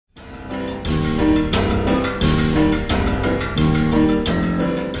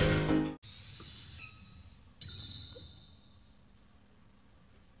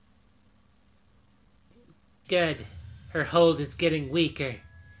Good. Her hold is getting weaker.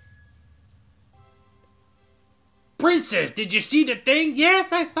 Princess, did you see the thing?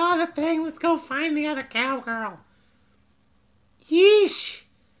 Yes, I saw the thing. Let's go find the other cowgirl. Yeesh.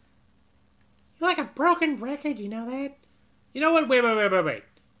 You're like a broken record, you know that? You know what? Wait.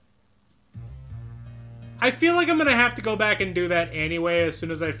 I feel like I'm gonna have to go back and do that anyway as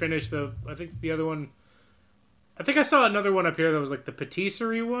soon as I finish the... I think the other one... I think I saw another one up here that was like the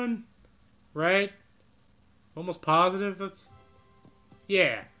patisserie one. Right? Almost positive that's...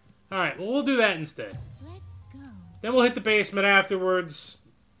 Yeah. Alright, well we'll do that instead. Let's go. Then we'll hit the basement afterwards.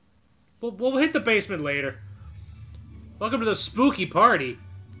 We'll hit the basement later. Welcome to the spooky party.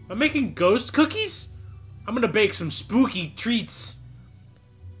 I'm making ghost cookies? I'm gonna bake some spooky treats.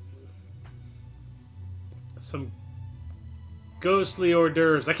 Some ghostly hors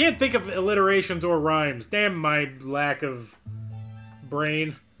d'oeuvres. I can't think of alliterations or rhymes. Damn my lack of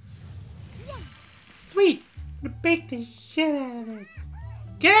brain. Sweet! I'm gonna bake the shit out of this.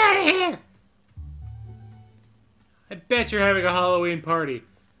 Get out of here! I bet you're having a Halloween party.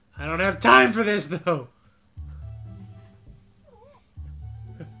 I don't have time for this, though.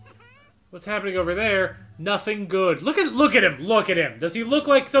 What's happening over there? Nothing good. Look at him. Look at him. Does he look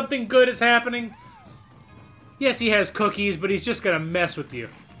like something good is happening? Yes, he has cookies, but he's just gonna mess with you.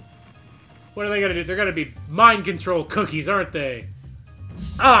 What are they gonna do? They're gonna be mind control cookies, aren't they?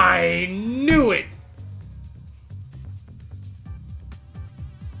 I knew it!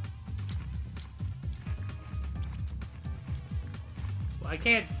 I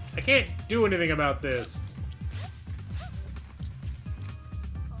can't do anything about this.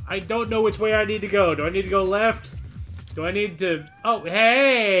 I don't know which way I need to go. Do I need to go left? Do I need to... Oh,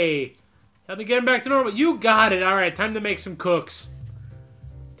 hey! Help me get him back to normal. You got it. All right, time to make some cooks.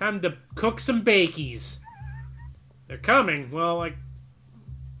 Time to cook some bakies. They're coming. Well, I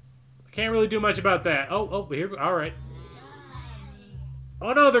can't really do much about that. Oh, here. All right.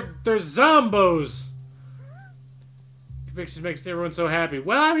 Oh no, they're zombos. Convictions makes everyone so happy.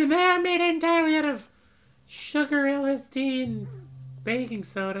 Well, I mean, they're made entirely out of sugar, LSD, and baking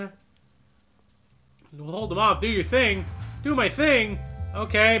soda. We'll hold them off. Do your thing. Do my thing.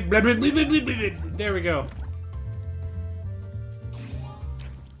 Okay. Blah, blah, blah, blah, blah, blah. There we go.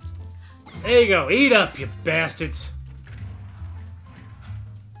 There you go. Eat up, you bastards.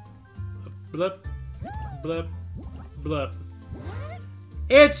 Blup. Blup. Blup.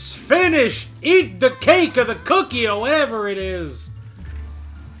 It's finished! Eat the cake or the cookie or whatever it is!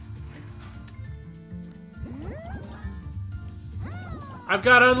 I've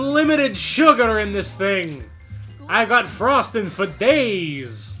got unlimited sugar in this thing! I've got frosting for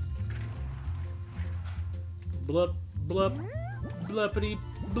days! Blup, blup, bluppity,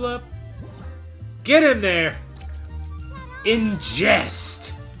 blup. Get in there!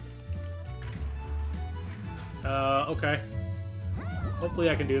 Ingest! Okay.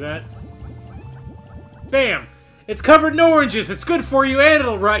 Hopefully I can do that. Bam! It's covered in oranges! It's good for you and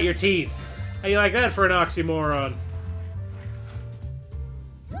it'll rot your teeth! How you like that for an oxymoron?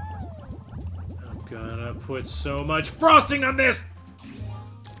 I'm gonna put so much frosting on this!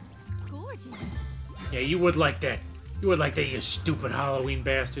 Gorgeous. Yeah, you would like that. You would like that, you stupid Halloween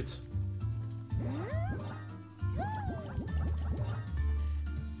bastards.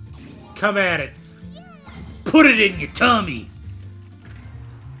 Come at it! Put it in your tummy!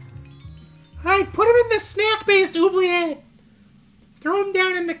 Alright, put him in the snack-based oubliette! Throw him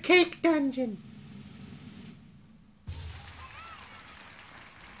down in the cake dungeon!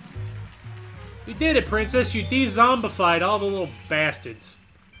 You did it, princess! You de-zombified all the little bastards.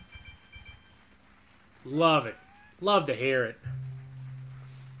 Love it. Love to hear it.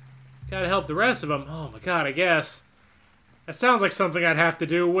 Gotta help the rest of them. Oh my god, I guess. That sounds like something I'd have to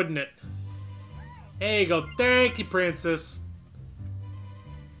do, wouldn't it? There you go. Thank you, princess.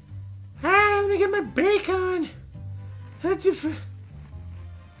 Ah, let me get my bacon. You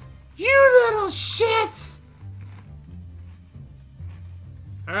little shits!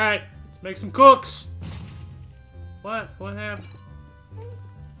 Alright, let's make some cooks. What? What happened?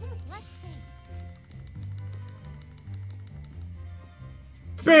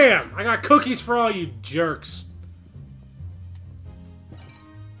 Bam! I got cookies for all you jerks.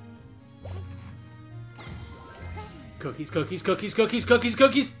 Cookies, cookies, cookies, cookies, cookies,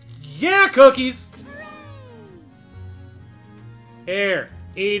 cookies! Yeah, cookies! Here,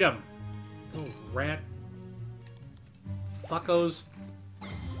 eat them. Oh, rat. Fuckos.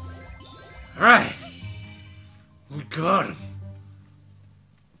 Alright. We got him.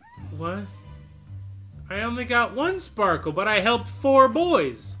 What? I only got one sparkle, but I helped 4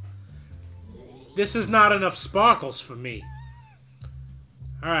 boys. This is not enough sparkles for me.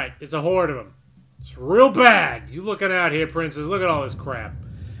 Alright, it's a horde of them. It's real bad. You looking out here, princess. Look at all this crap.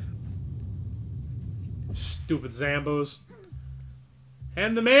 Stupid Zambos.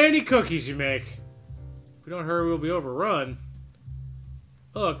 And the many cookies you make. If we don't hurry, we'll be overrun.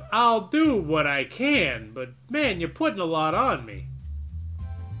 Look, I'll do what I can, but man, you're putting a lot on me.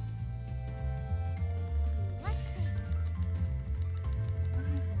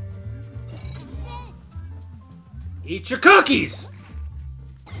 Eat your cookies!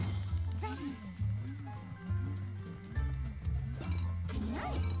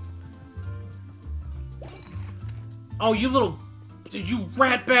 Oh, you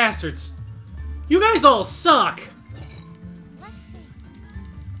rat bastards! You guys all suck!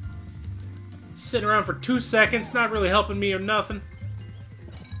 Sitting around for 2 seconds, not really helping me or nothing.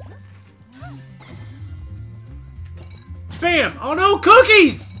 Bam! Oh no,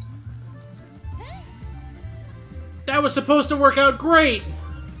 cookies! That was supposed to work out great!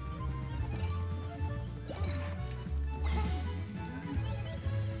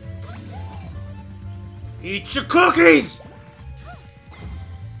 Eat your cookies!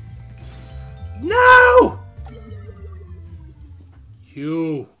 No!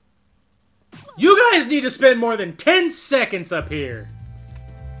 You guys need to spend more than 10 seconds up here.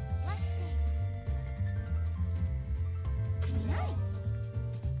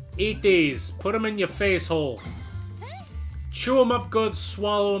 Eat these. Put them in your face hole. Chew them up good,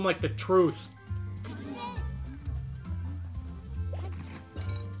 swallow them like the truth.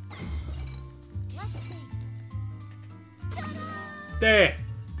 There.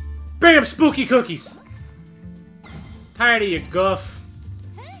 Bam! Spooky cookies! Tired of you, guff.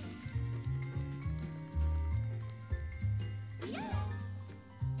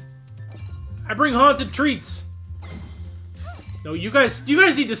 I bring haunted treats. No, you guys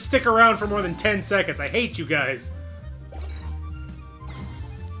need to stick around for more than 10 seconds. I hate you guys.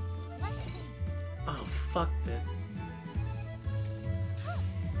 Oh, fuck that.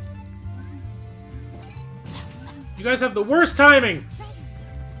 You guys have the worst timing.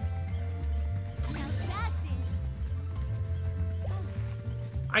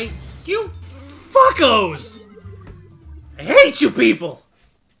 You fuckos! I hate you people!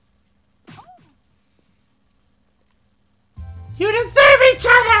 You deserve each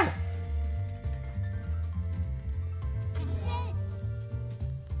other!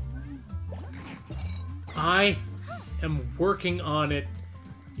 I am working on it,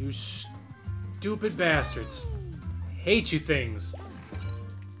 you stupid bastards. I hate you things.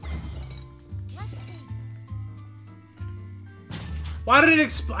 Why did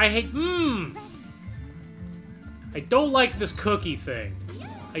it I hate- I don't like this cookie thing.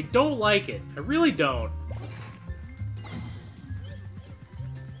 I don't like it. I really don't.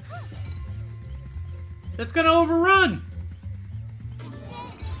 That's gonna overrun!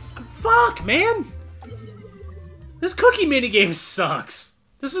 Fuck, man! This cookie minigame sucks.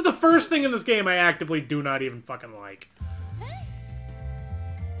 This is the first thing in this game I actively do not even fucking like.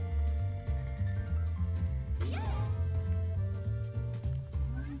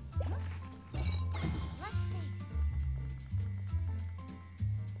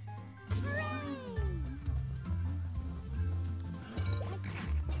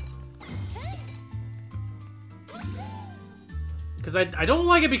 Because I don't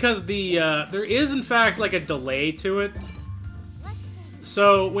like it because the, there is in fact like a delay to it.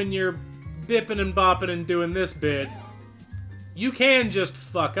 So when you're bipping and bopping and doing this bit, you can just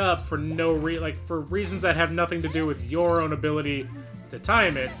fuck up for for reasons that have nothing to do with your own ability to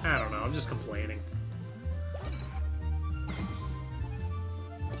time it. I don't know, I'm just complaining.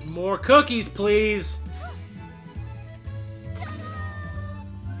 More cookies, please!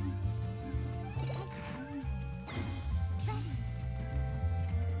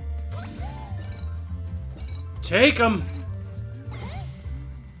 Take them!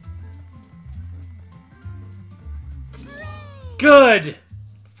 Good!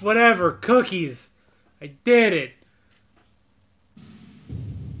 Whatever, cookies. I did it.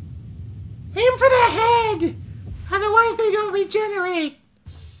 Aim for the head! Otherwise they don't regenerate!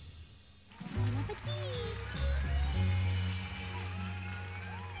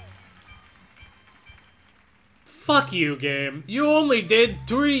 Fuck you, game. You only did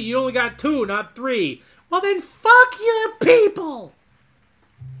 3, you only got 2, not 3. Well then, fuck your people!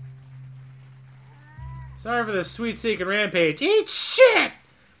 Sorry for the sweet-seeking rampage. Eat shit!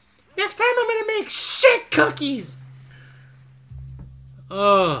 Next time I'm gonna make shit cookies!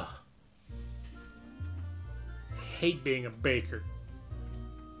 Ugh. I hate being a baker.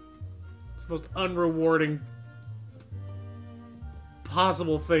 It's the most unrewarding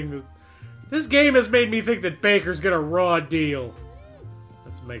possible thing. This game has made me think that bakers get a raw deal.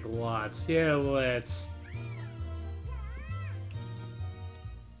 That's make lots. Yeah, let's.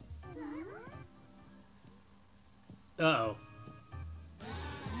 Uh-oh.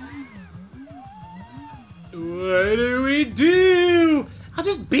 What do we do? I'll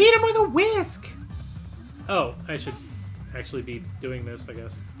just beat him with a whisk. Oh, I should actually be doing this, I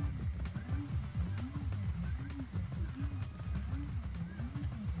guess.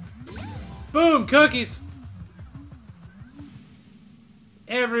 Boom, cookies.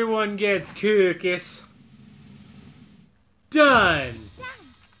 Everyone gets cookies. Done.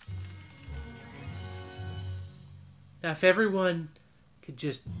 Now, if everyone could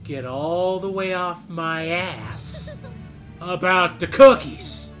just get all the way off my ass about the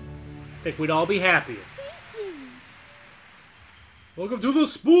cookies, I think we'd all be happier. Welcome to the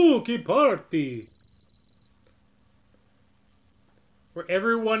spooky party, where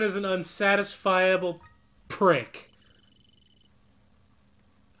everyone is an unsatisfiable prick.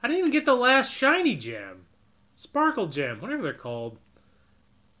 I didn't even get the last shiny gem. Sparkle gem, whatever they're called.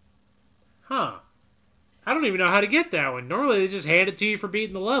 Huh. I don't even know how to get that one. Normally they just hand it to you for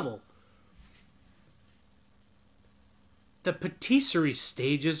beating the level. The patisserie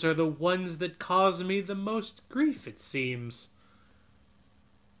stages are the ones that cause me the most grief, it seems.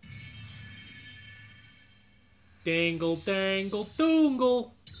 Dangle, dangle,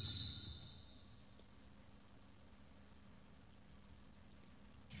 doongle.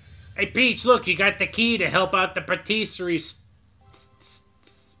 Hey, Peach, look, you got the key to help out the patisserie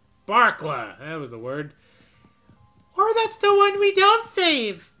sparkler. That was the word. Or that's the one we don't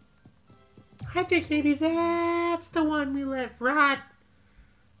save. I think maybe that's the one we let rot.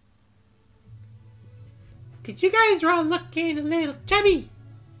 Cause you guys are all looking a little chubby.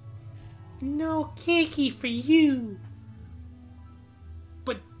 No cakey for you.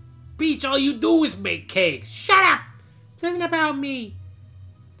 But, Peach, all you do is make cakes. Shut up! This isn't about me.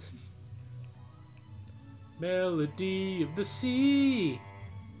 Melody of the sea.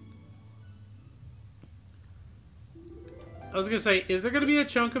 I was gonna say, is there gonna be a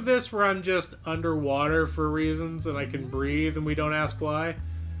chunk of this where I'm just underwater for reasons and I can breathe and we don't ask why?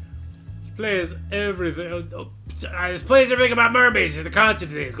 This plays everything. This plays everything about mermaids at the concert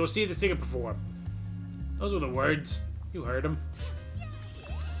today. Let's go see the singer perform. Those were the words. You heard them.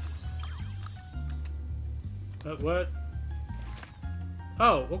 What?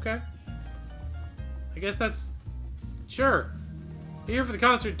 Oh, okay. I guess that's... Sure. You here for the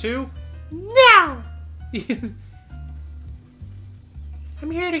concert too? No! I'm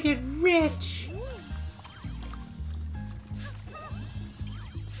here to get rich.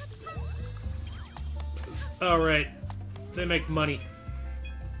 Alright. They make money.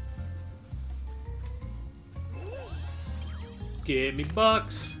 Give me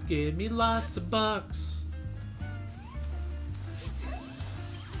bucks. Give me lots of bucks.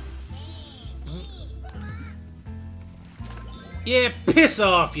 Yeah, piss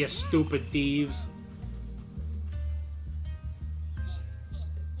off, you stupid thieves.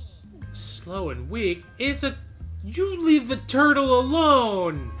 Slow and weak? You leave the turtle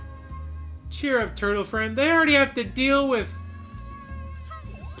alone! Cheer up, turtle friend. They already have to deal with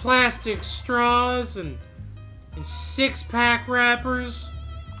plastic straws and six-pack wrappers.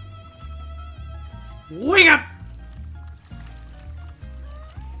 Wake up!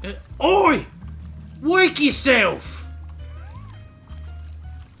 Oi! Wake yourself!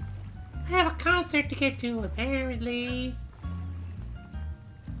 I have a concert to get to, apparently.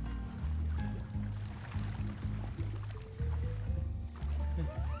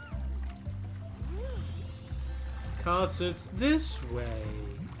 Concerts this way.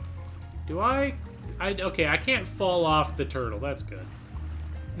 Do I... Okay, I can't fall off the turtle. That's good.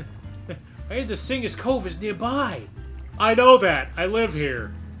 I heard the Singer's Cove is nearby. I know that. I live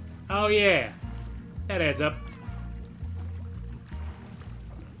here. Oh, yeah. That adds up.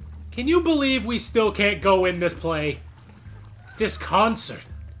 Can you believe we still can't go in this play? This concert.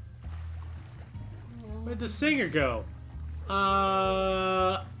 Where'd the singer go?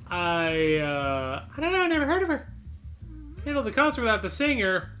 I don't know. I never heard of her. Handle the concert without the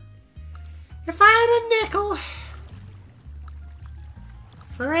singer. If I had a nickel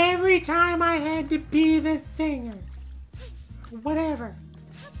for every time I had to be the singer, whatever.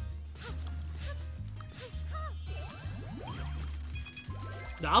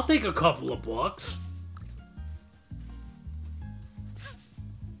 I'll take a couple of bucks.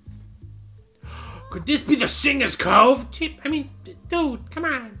 Could this be the Singer's Cove? I mean, dude, come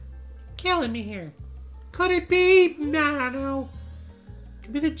on. Killing me here. Could it be? I don't know.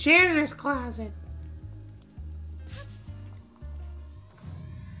 Could be the janitor's closet.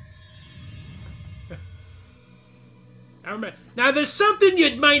 I remember. Now, there's something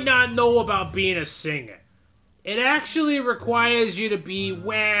you might not know about being a singer. It actually requires you to be,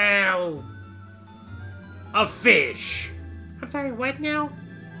 well, a fish. I'm sorry, what now?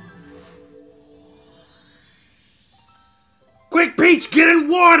 Quick, Peach, get in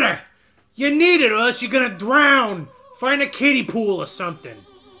water! You need it or else you're gonna drown. Find a kiddie pool or something.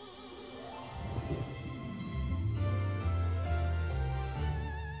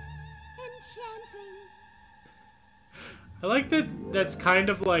 Enchanting. I like that that's kind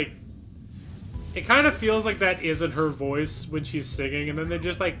of like... It kind of feels like that isn't her voice when she's singing, and then they're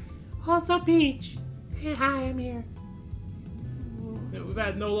just like, "Oh, the Peach. Hey, hi, I'm here." We've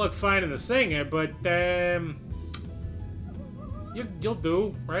had no luck finding the singer, but, you'll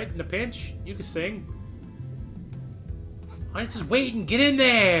do, right? In a pinch, you can sing. Why don't you just wait and get in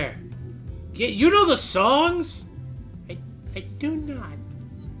there? You know the songs? I do not.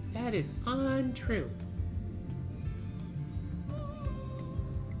 That is untrue.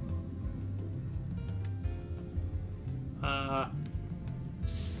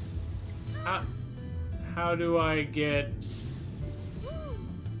 How do I get...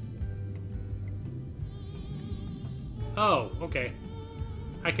 Oh, okay.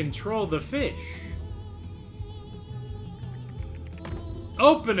 I control the fish.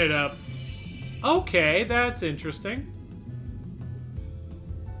 Open it up. Okay, that's interesting.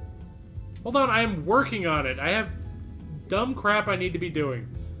 Hold on, I am working on it. I have dumb crap I need to be doing.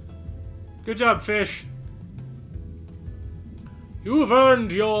 Good job, fish. You've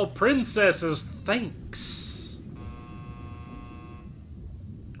earned your princess's thanks.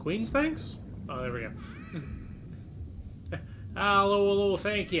 Queen's thanks? Oh, there we go. Hello,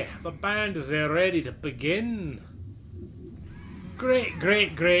 thank you. The band is ready to begin. Great,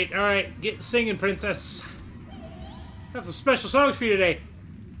 great, great. Alright, get singing, princess. Got some special songs for you today.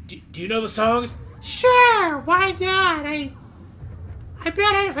 Do you know the songs? Sure, why not? I bet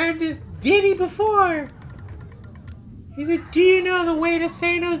I've heard this ditty before. Is it Do You Know the Way to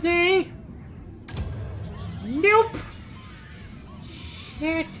San Jose? Nope.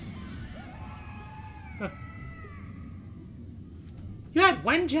 Shit. You had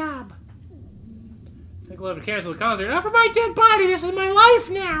one job. I think we'll have to cancel the concert. Not for my dead body. This is my life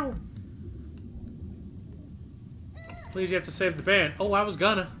now. Please, you have to save the band. Oh, I was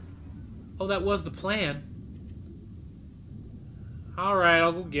gonna. Oh, that was the plan. Alright,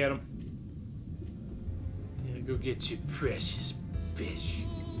 I'll go get him. Yeah, go get your precious fish.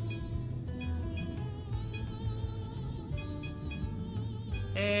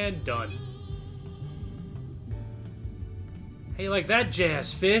 And done. How you like that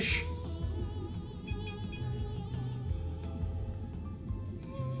jazz, fish?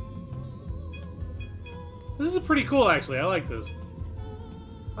 This is pretty cool, actually. I like this.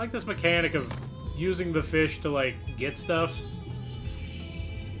 I like this mechanic of using the fish to, like, get stuff.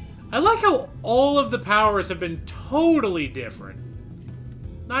 I like how all of the powers have been totally different.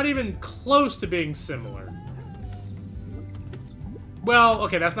 Not even close to being similar. Well,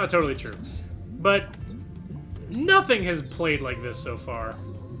 okay, that's not totally true. But nothing has played like this so far.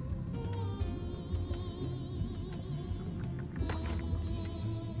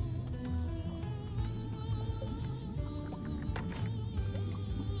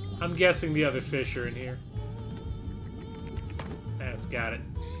 I'm guessing the other fish are in here. That's got it.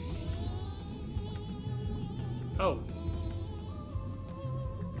 Oh.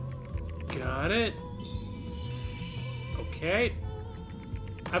 Got it. Okay.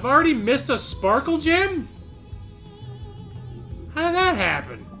 I've already missed a sparkle gem? How did that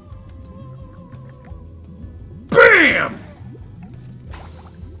happen? BAM!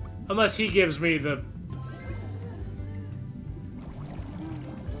 Unless he gives me the...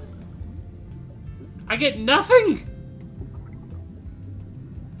 I get nothing?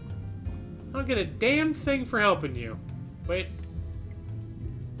 I don't get a damn thing for helping you. Wait.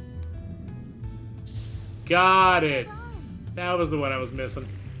 Got it. That was the one I was missing.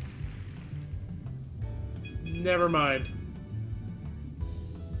 Never mind.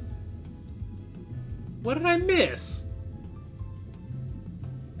 What did I miss?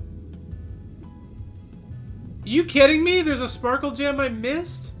 Are you kidding me? There's a sparkle gem I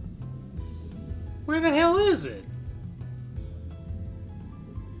missed? Where the hell is it?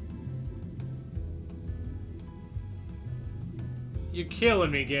 You're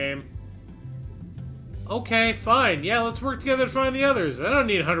killing me, game. Okay, fine. Yeah, let's work together to find the others. I don't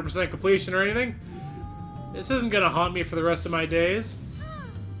need 100% completion or anything. This isn't gonna haunt me for the rest of my days.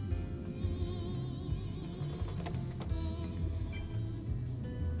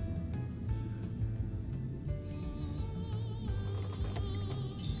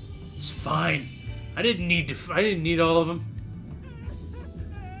 It's fine. I didn't need all of them.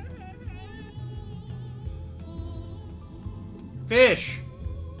 Fish!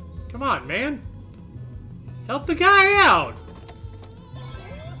 Come on, man. Help the guy out!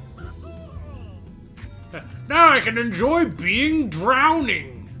 Now I can enjoy being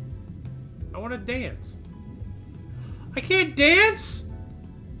drowning! I want to dance. I can't dance?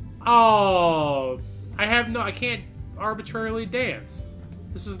 Oh, I can't arbitrarily dance.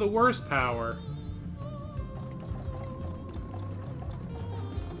 This is the worst power.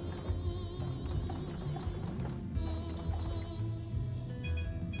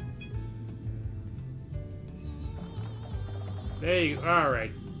 There you go.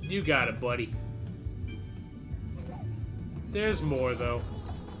 Alright. You got it, buddy. There's more, though.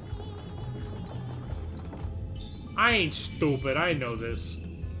 I ain't stupid. I know this.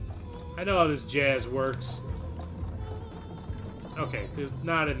 I know how this jazz works. Okay, there's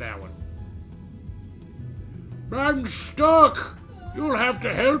not in that one. I'm stuck! You'll have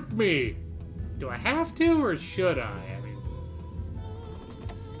to help me! Do I have to, or should I? I mean...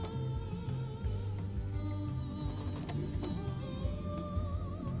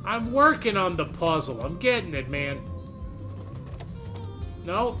 I'm working on the puzzle. I'm getting it, man.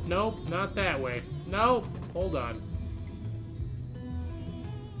 No, nope, not that way. No, hold on.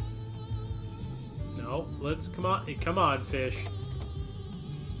 No, let's come on, fish.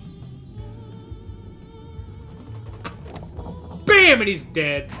 Bam, and he's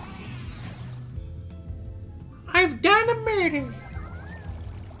dead. I've done a murder,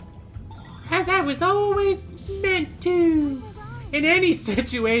 as I was always meant to. In any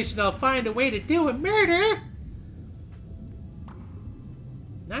situation, I'll find a way to do a murder.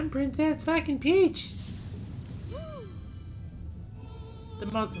 I'm Princess fucking Peach. The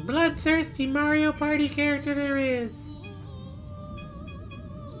most bloodthirsty Mario Party character there is.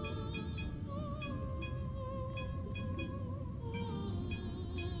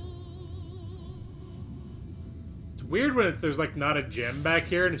 It's weird when there's like not a gem back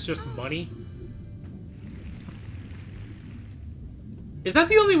here and it's just money. Is that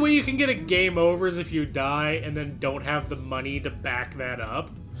the only way you can get a game over is if you die and then don't have the money to back that up?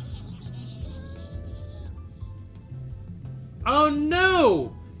 Oh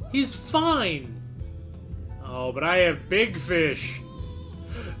no! He's fine! Oh, but I have big fish.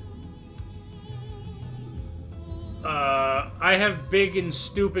 I have big and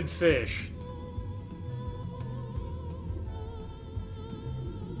stupid fish.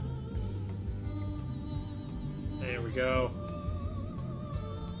 There we go.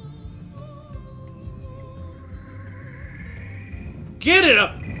 Get it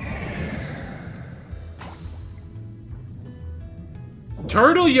up!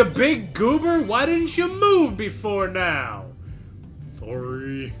 Turtle, you big goober! Why didn't you move before now?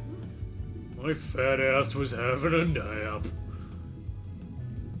 Sorry. My fat ass was having a nap.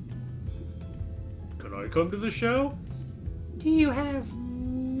 Can I come to the show? Do you have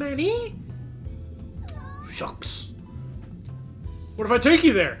money? Shucks. What if I take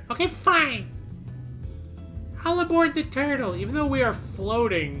you there? Okay, fine. I'll aboard the turtle. Even though we are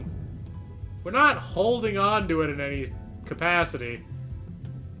floating, we're not holding on to it in any capacity.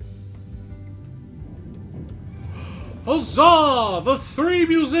 Huzzah! The 3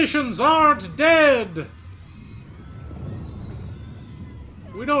 musicians aren't dead!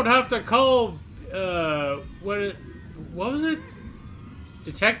 We don't have to call, what was it?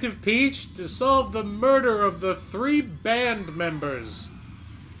 Detective Peach to solve the murder of the 3 band members.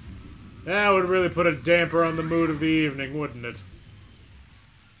 That would really put a damper on the mood of the evening, wouldn't it?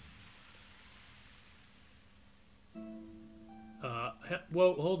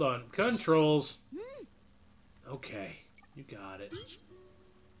 Whoa, hold on. Controls. Okay, you got it.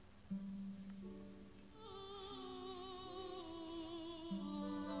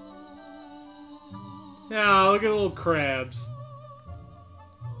 Now, look at the little crabs.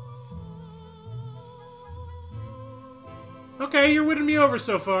 Okay, you're winning me over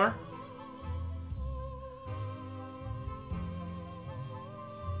so far.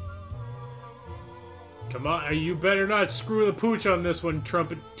 Come on, you better not screw the pooch on this one,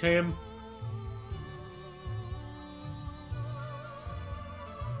 Trumpet Tim.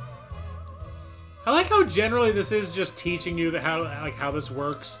 I like how generally this is just teaching you how this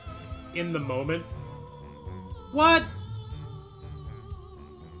works in the moment. What?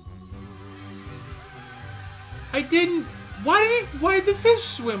 I didn't. Why did the fish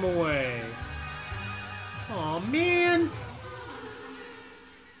swim away? Aw, man.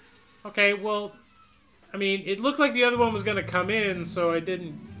 Okay, well, I mean, it looked like the other one was gonna come in, so I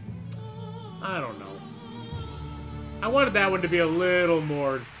didn't. I don't know. I wanted that one to be a little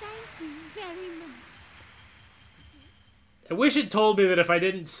more. Thank you very much. I wish it told me that if I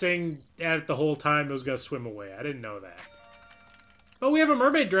didn't sing at it the whole time, it was going to swim away. I didn't know that. Oh, we have a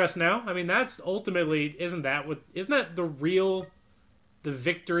mermaid dress now. I mean, that's ultimately... Isn't that the real... The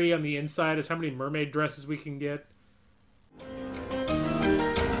victory on the inside is how many mermaid dresses we can get?